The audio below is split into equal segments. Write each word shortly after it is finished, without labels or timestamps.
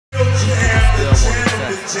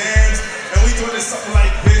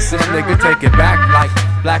This nigga take it back like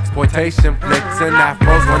blaxploitation flicks and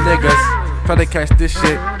afros when niggas try to catch this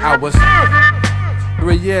shit. I was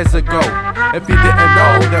 3 years ago. If you didn't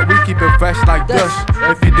know that we keep it fresh like this,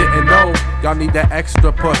 if you didn't know, y'all need that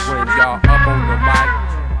extra push. When y'all up on the mic,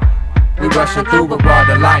 we rushing through with raw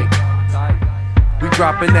delight. We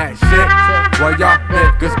dropping that shit while y'all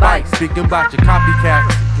niggas bite. Speaking about your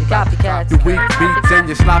copycats, your weak beats and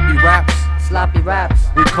your sloppy raps.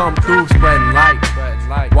 We come through spreading light,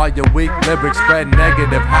 while your weak lyrics spread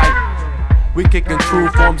negative hype. We kicking true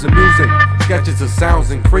forms of music, sketches of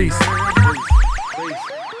sounds increase.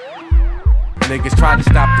 Niggas try to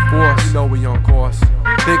stop the force, you know we on course,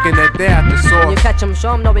 thinking that they're at the source. When you catch them,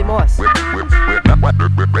 show them no remorse. We're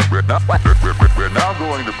now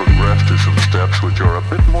going to progress to some steps which are a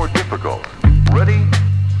bit more difficult. Ready,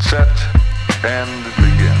 set, and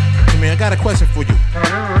begin. I got a question for you.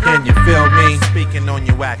 Can you feel me? Speaking on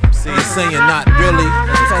your whack MC. You're saying not really,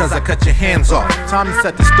 it's cause I cut your hands off. Time to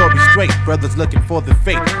set the story straight, brothers looking for the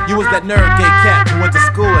fate. You was that nerd gay cat who went to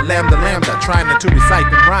school at Lambda, trying to recite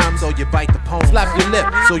them rhymes, so you bite the poem. Slap your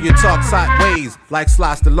lip, so you talk sideways, like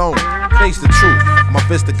Sly Stallone. Face the truth, my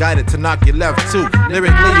fist are guided to knock your left too.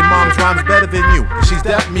 Lyrically, your mom's rhymes better than you. She's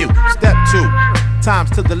deaf mute. Step 2, times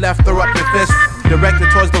to the left, throw up your fist.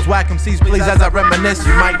 Directed towards those whack MCs, please, as I reminisce.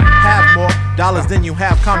 You might have more dollars than you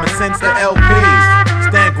have common sense. The LPs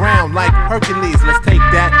stand ground like Hercules. Let's take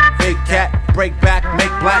that fake cat, break back,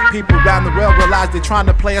 make black people around the world realize they're trying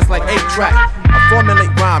to play us like 8-track. I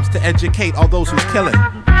formulate rhymes to educate all those who's killing.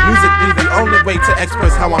 Music be the only way to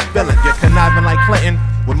express how I'm feeling. You're conniving like Clinton,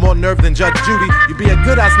 with more nerve than Judge Judy. You be a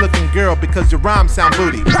good ass looking girl because your rhymes sound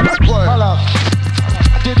booty. Hold up,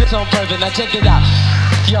 I did this on purpose, now check it out.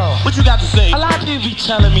 Yo, what you got to say? A lot of people be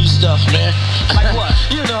telling me stuff, man. Like what?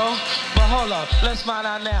 You know, but hold up, let's find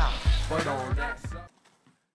out now.